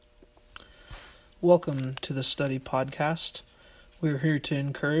Welcome to the Study Podcast. We're here to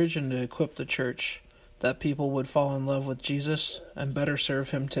encourage and to equip the church that people would fall in love with Jesus and better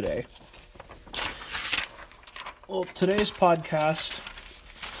serve Him today. Well, today's podcast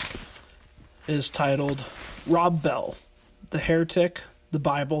is titled Rob Bell, the Heretic, the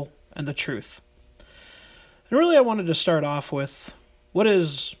Bible, and the Truth. And really I wanted to start off with, what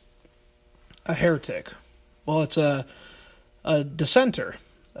is a heretic? Well, it's a dissenter.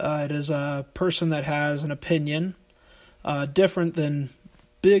 It is a person that has an opinion different than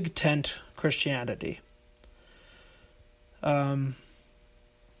big tent Christianity.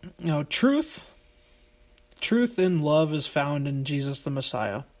 Truth and love is found in Jesus the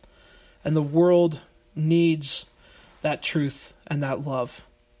Messiah, and the world needs that truth and that love.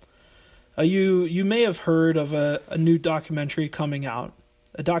 You may have heard of a new documentary coming out,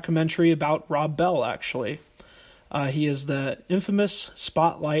 a documentary about Rob Bell, actually. He is the infamous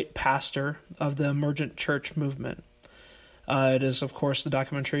spotlight pastor of the emergent church movement. It is, of course, the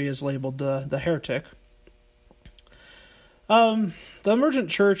documentary is labeled the Heretic. The emergent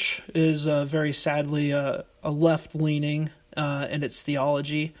church is very sadly a left-leaning in its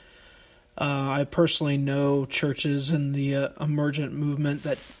theology. I personally know churches in the emergent movement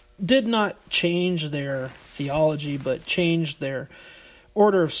that did not change their theology, but changed their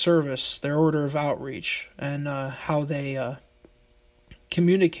order of service, their order of outreach, and how they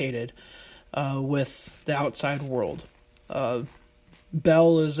communicated with the outside world.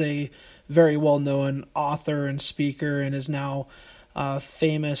 Bell is a very well-known author and speaker and is now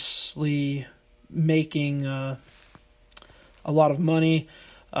famously making a lot of money,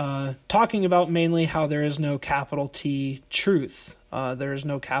 talking about mainly how there is no capital T truth. There is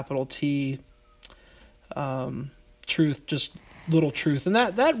no capital T truth, just little truth. And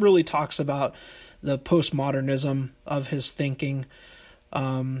that really talks about the postmodernism of his thinking.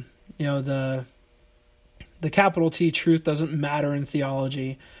 The capital T truth doesn't matter in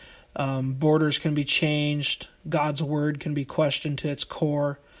theology. Borders can be changed. God's word can be questioned to its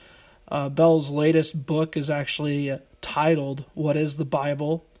core. Bell's latest book is actually titled, "What is the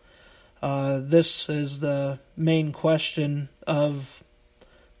Bible?" This is the main question of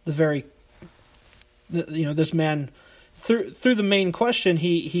this man. Through the main question,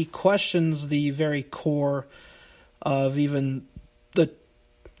 he questions the very core of even the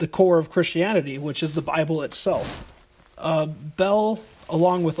core of Christianity, which is the Bible itself. Bell,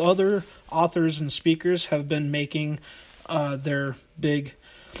 along with other authors and speakers, have been making their big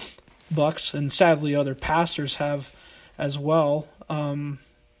bucks, and sadly other pastors have as well,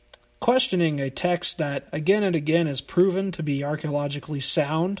 questioning a text that again and again is proven to be archaeologically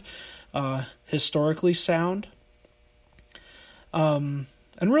sound, historically sound. And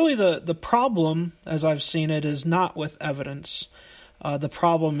really the problem, as I've seen it, is not with evidence. The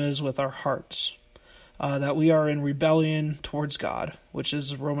problem is with our hearts, that we are in rebellion towards God, which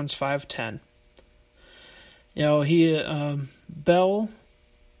is Romans 5:10. Bell,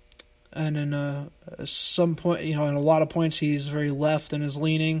 and in some point, in a lot of points, he's very left in his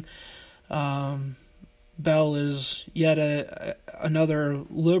leaning. Bell is yet another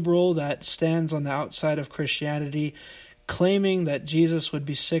liberal that stands on the outside of Christianity, claiming that Jesus would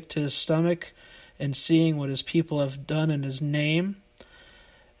be sick to his stomach and seeing what his people have done in his name.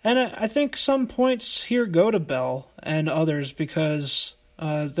 And I think some points here go to Bell and others because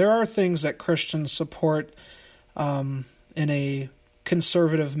there are things that Christians support in a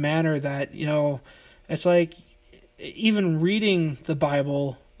conservative manner that, it's like even reading the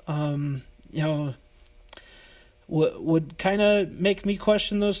Bible, would kind of make me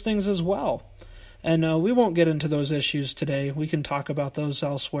question those things as well. And we won't get into those issues today. We can talk about those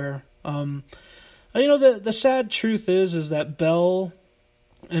elsewhere. The sad truth is that Bell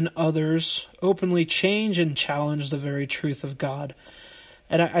and others openly change and challenge the very truth of God.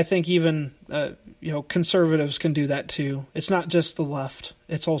 And I think even, conservatives can do that too. It's not just the left.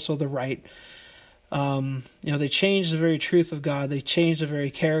 It's also the right. They change the very truth of God. They change the very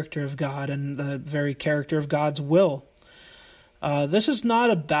character of God and the very character of God's will. This is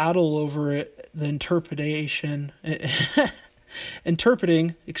not a battle over the interpreting,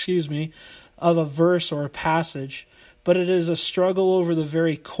 of a verse or a passage, but it is a struggle over the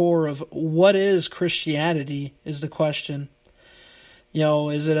very core of what is Christianity is the question.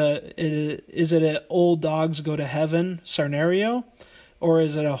 Is it a old dogs go to heaven scenario, or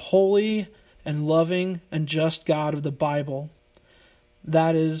is it a holy and loving and just God of the Bible?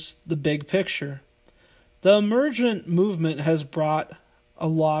 That is the big picture. The emergent movement has brought a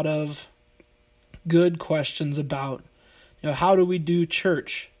lot of good questions about, how do we do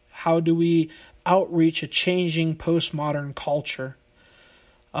church? How do we outreach a changing postmodern culture?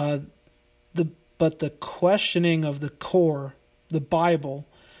 The but the questioning of the core, the Bible,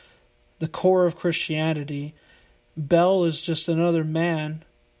 the core of Christianity, Bell is just another man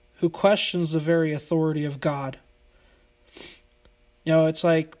who questions the very authority of God. It's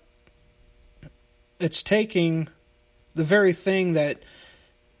like, it's taking the very thing that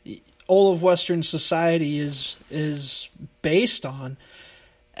all of Western society is based on.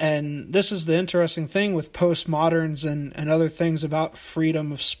 And this is the interesting thing with postmoderns and other things about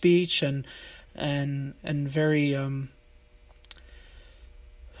freedom of speech and very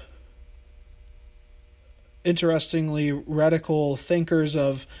interestingly radical thinkers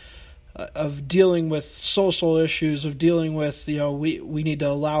of dealing with social issues, of dealing with, we need to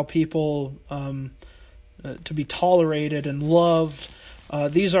allow people to be tolerated and loved.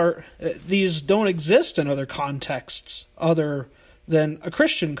 These don't exist in other contexts other than a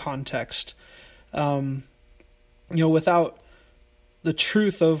Christian context. Without the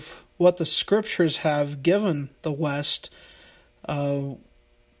truth of what the scriptures have given the West, there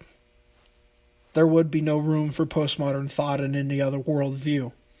would be no room for postmodern thought in any other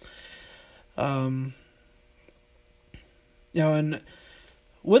worldview. And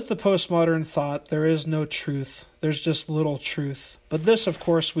with the postmodern thought, there is no truth. There's just little truth. But this, of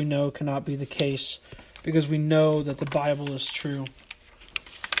course, we know cannot be the case, because we know that the Bible is true.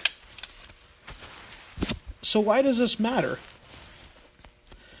 So why does this matter?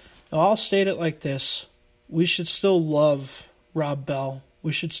 I'll state it like this. We should still love Rob Bell.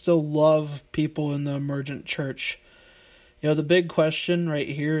 We should still love people in the emergent church. The big question right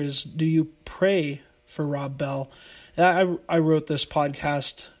here is, do you pray for Rob Bell? I wrote this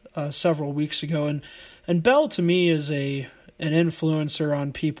podcast several weeks ago, and Bell to me is an influencer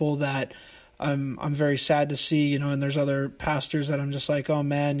on people that I'm very sad to see, and there's other pastors that I'm just like, oh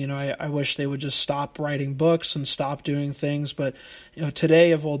man, I wish they would just stop writing books and stop doing things. But,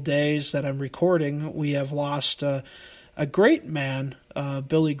 today of old days that I'm recording, we have lost a great man,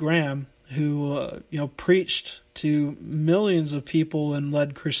 Billy Graham, who, preached to millions of people and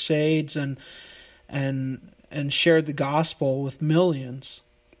led crusades and shared the gospel with millions.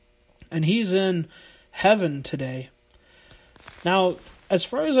 And he's in heaven today. Now, as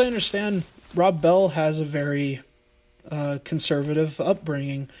far as I understand, Rob Bell has a very conservative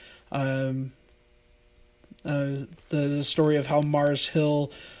upbringing. The story of how Mars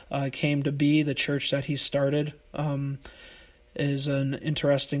Hill came to be, the church that he started, is an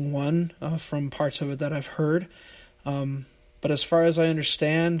interesting one from parts of it that I've heard. But as far as I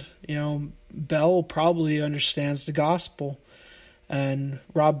understand, Bell probably understands the gospel. And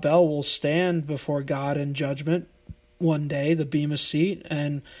Rob Bell will stand before God in judgment one day, the Bema seat,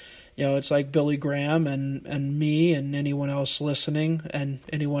 and it's like Billy Graham and me and anyone else listening and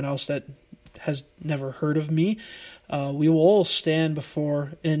anyone else that has never heard of me. We will all stand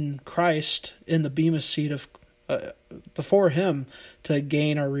in Christ in the Bema seat of before Him to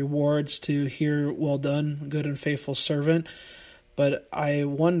gain our rewards, to hear, well done, good and faithful servant. But I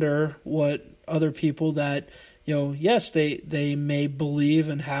wonder what other people that, yes, they may believe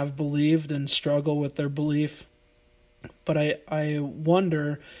and have believed and struggle with their belief, but I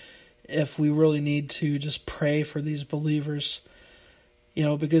wonder if we really need to just pray for these believers,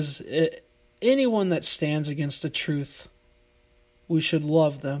 because anyone that stands against the truth, we should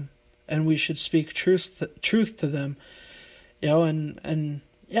love them and we should speak truth to them, do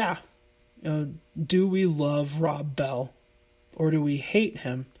we love Rob Bell or do we hate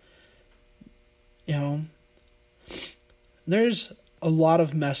him? There's a lot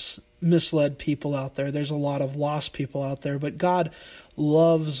of misled people out there. There's a lot of lost people out there, but God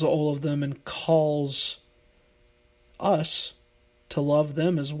loves all of them and calls us to love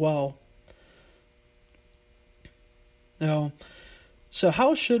them as well. So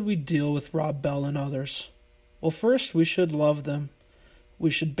how should we deal with Rob Bell and others? Well, first, we should love them. We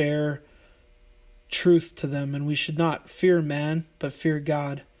should bear truth to them, and we should not fear man, but fear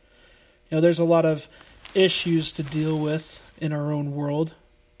God. There's a lot of issues to deal with in our own world,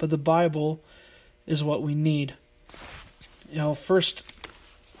 but the Bible is what we need. 2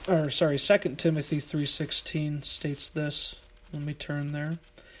 Timothy 3:16 states this. Let me turn there.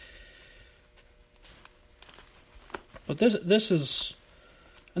 But this is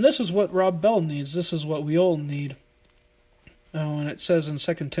what Rob Bell needs. This is what we all need. And it says in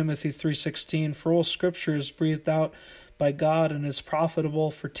 2 Timothy 3:16, "For all Scripture is breathed out by God and is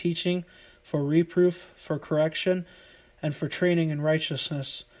profitable for teaching, for reproof, for correction, and for training in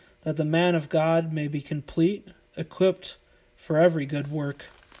righteousness, that the man of God may be complete, equipped for every good work."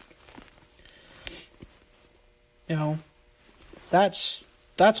 That's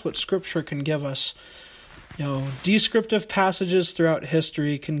what Scripture can give us. Descriptive passages throughout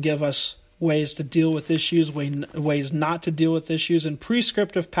history can give us ways to deal with issues, ways not to deal with issues, and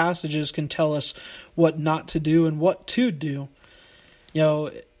prescriptive passages can tell us what not to do and what to do.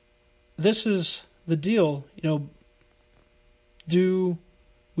 This is the deal. Do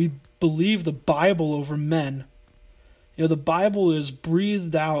we believe the Bible over men? The Bible is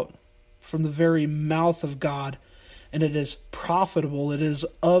breathed out from the very mouth of God, and it is profitable. It is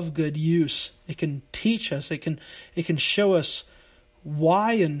of good use. It can teach us. It can show us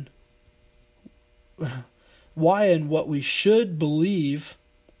why and what we should believe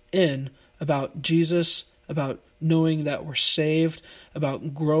in about Jesus, about knowing that we're saved,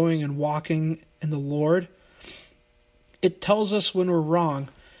 about growing and walking in the Lord. It tells us when we're wrong,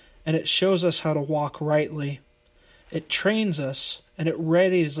 and it shows us how to walk rightly. It trains us, and it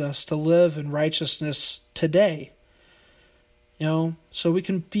readies us to live in righteousness today. So we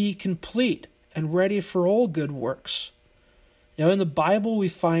can be complete and ready for all good works. In the Bible we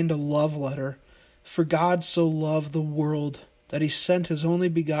find a love letter. For God so loved the world that he sent his only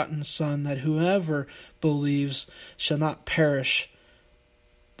begotten Son, that whoever believes shall not perish,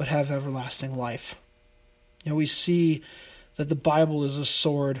 but have everlasting life. We see that the Bible is a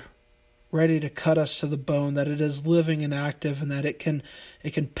sword ready to cut us to the bone, that it is living and active, and that it can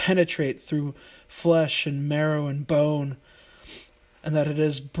penetrate through flesh and marrow and bone, and that it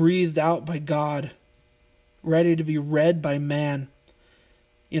is breathed out by God, ready to be read by man.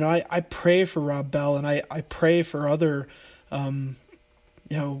 I pray for Rob Bell, and I pray for other,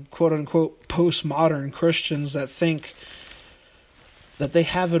 quote unquote, postmodern Christians that think that they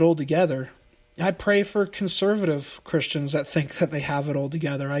have it all together. I pray for conservative Christians that think that they have it all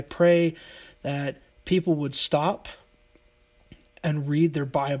together. I pray that people would stop and read their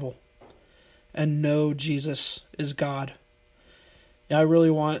Bible and know Jesus is God. I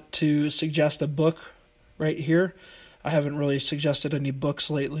really want to suggest a book right here. I haven't really suggested any books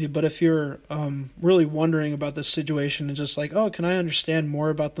lately, but if you're really wondering about this situation and just like, can I understand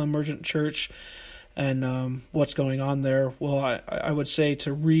more about the emergent church and what's going on there, well, I would say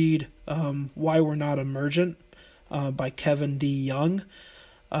to read Why We're Not Emergent by Kevin D. Young.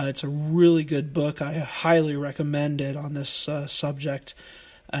 It's a really good book. I highly recommend it on this subject.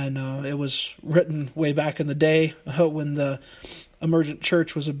 And it was written way back in the day when the emergent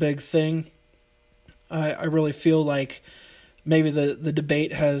church was a big thing. I really feel like maybe the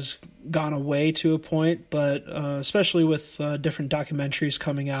debate has gone away to a point, but especially with different documentaries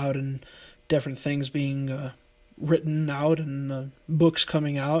coming out and different things being written out and books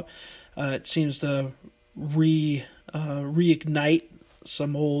coming out, it seems to reignite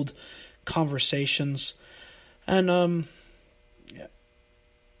some old conversations. And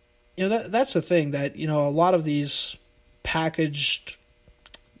that's the thing, that a lot of these packaged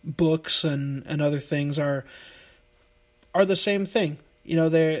books and other things are the same thing.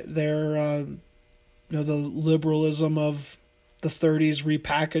 They're the liberalism of the 30s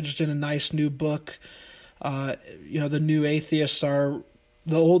repackaged in a nice new book. The new atheists are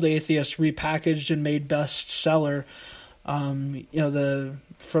the old atheists repackaged and made bestseller.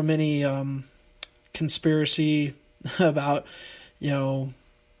 From any conspiracy about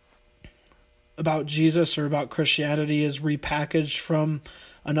Jesus or about Christianity is repackaged from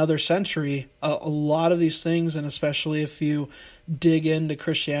another century. A lot of these things, and especially if you dig into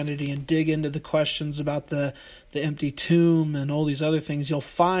Christianity and dig into the questions about the empty tomb and all these other things, you'll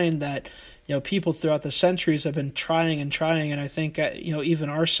find that people throughout the centuries have been trying, and I think even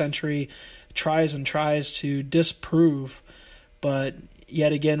our century tries to disprove. But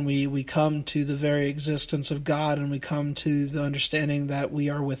yet again, we come to the very existence of God, and we come to the understanding that we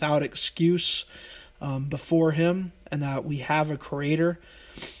are without excuse before him, and that we have a creator.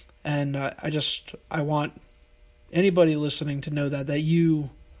 And I want anybody listening to know that you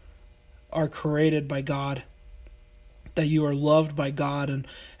are created by God, that you are loved by God, and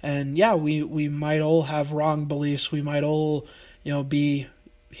we might all have wrong beliefs, we might all be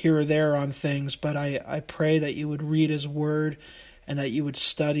here or there on things, but I pray that you would read his word, and that you would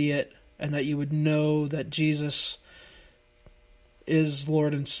study it, and that you would know that Jesus is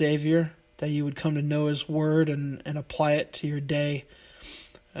Lord and Savior, that you would come to know his word and apply it to your day.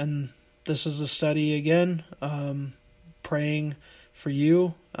 And this is a study again, praying for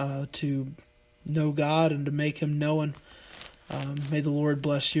you to know God and to make him known. May the Lord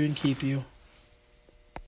bless you and keep you.